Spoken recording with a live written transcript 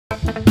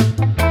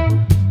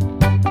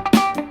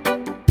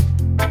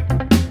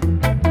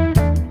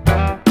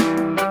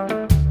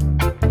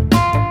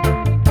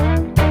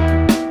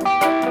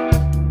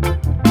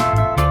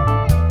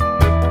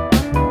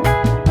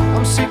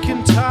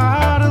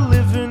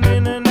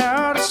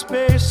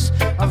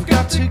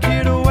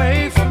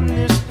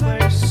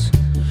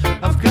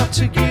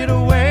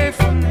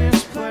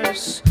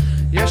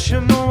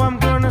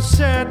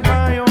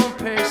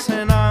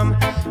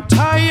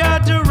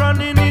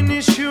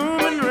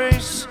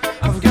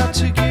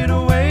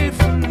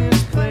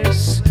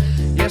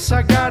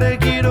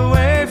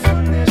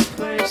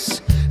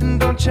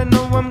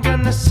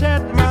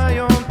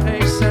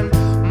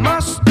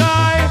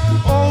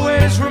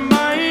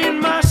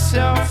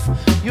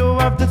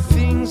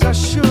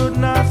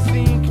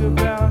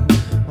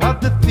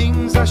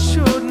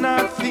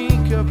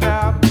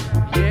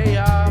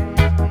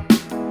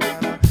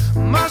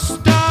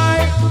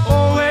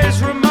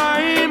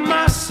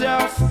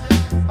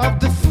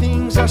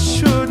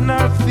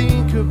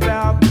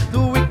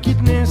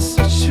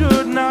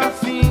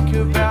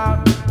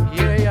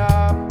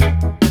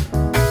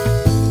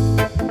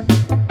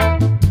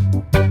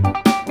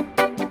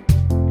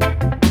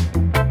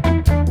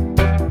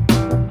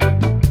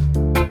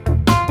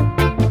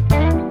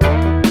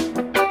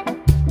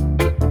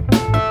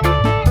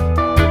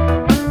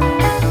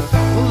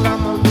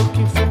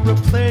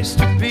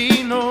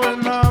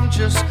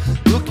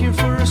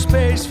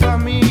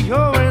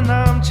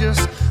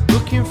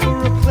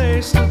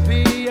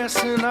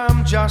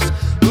I'm just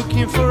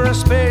looking for a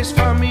space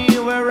for me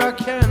where I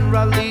can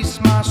release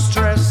my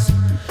stress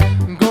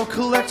and go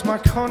collect my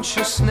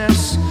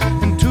consciousness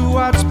and do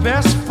what's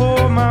best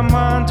for my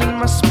mind and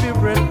my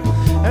spirit.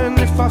 And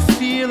if I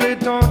feel it,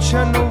 don't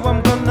you know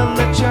I'm gonna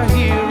let you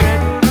hear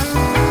it.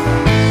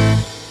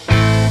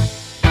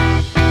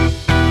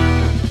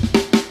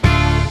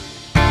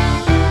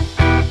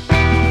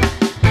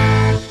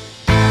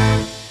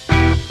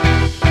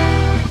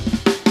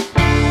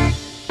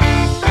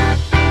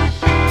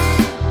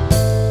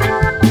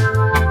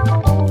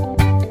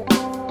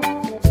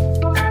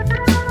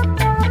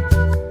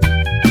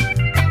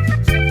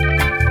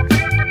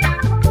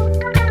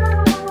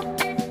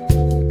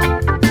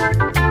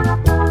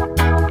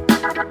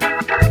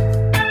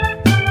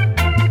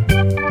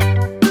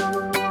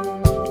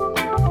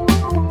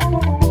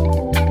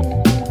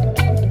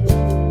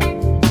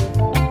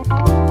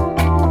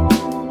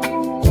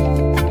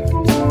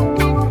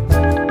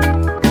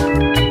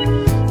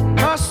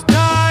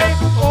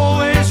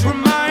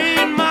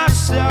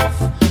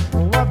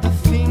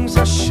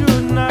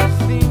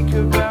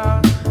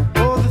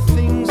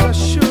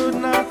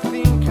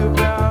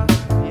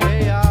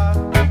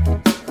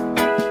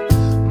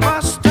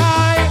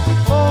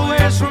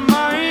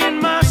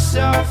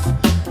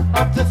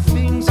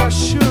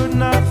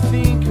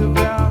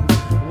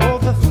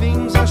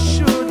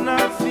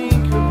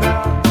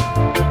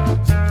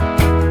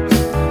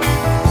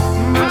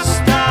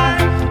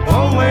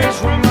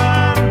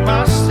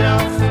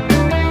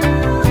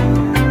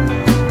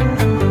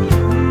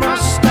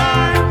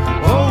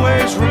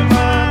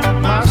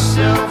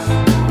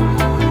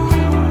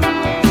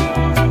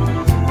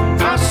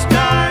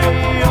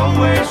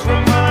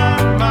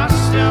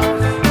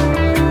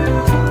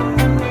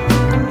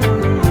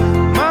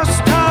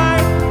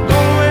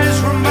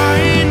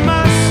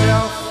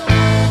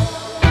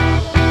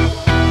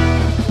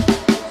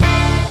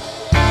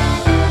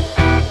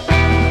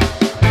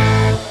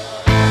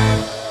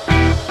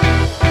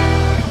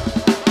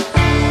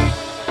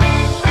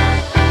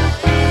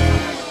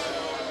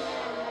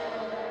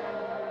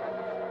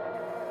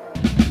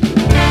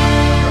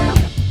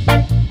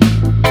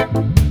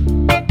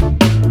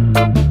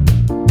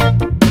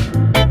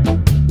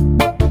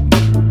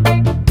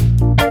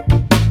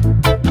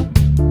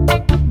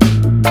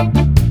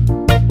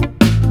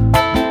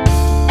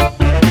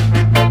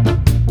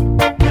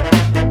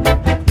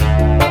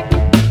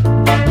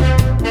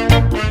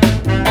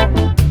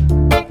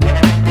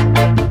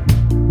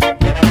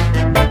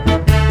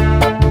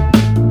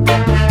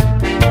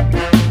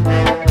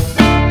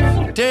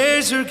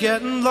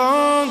 Getting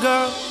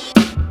longer,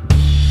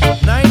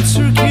 nights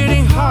are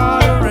getting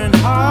harder and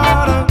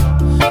harder.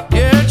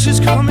 Yeah, it's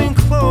just coming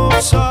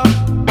closer.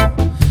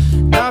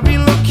 I've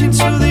been looking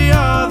to the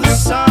other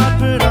side,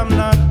 but I'm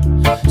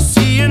not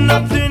seeing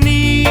nothing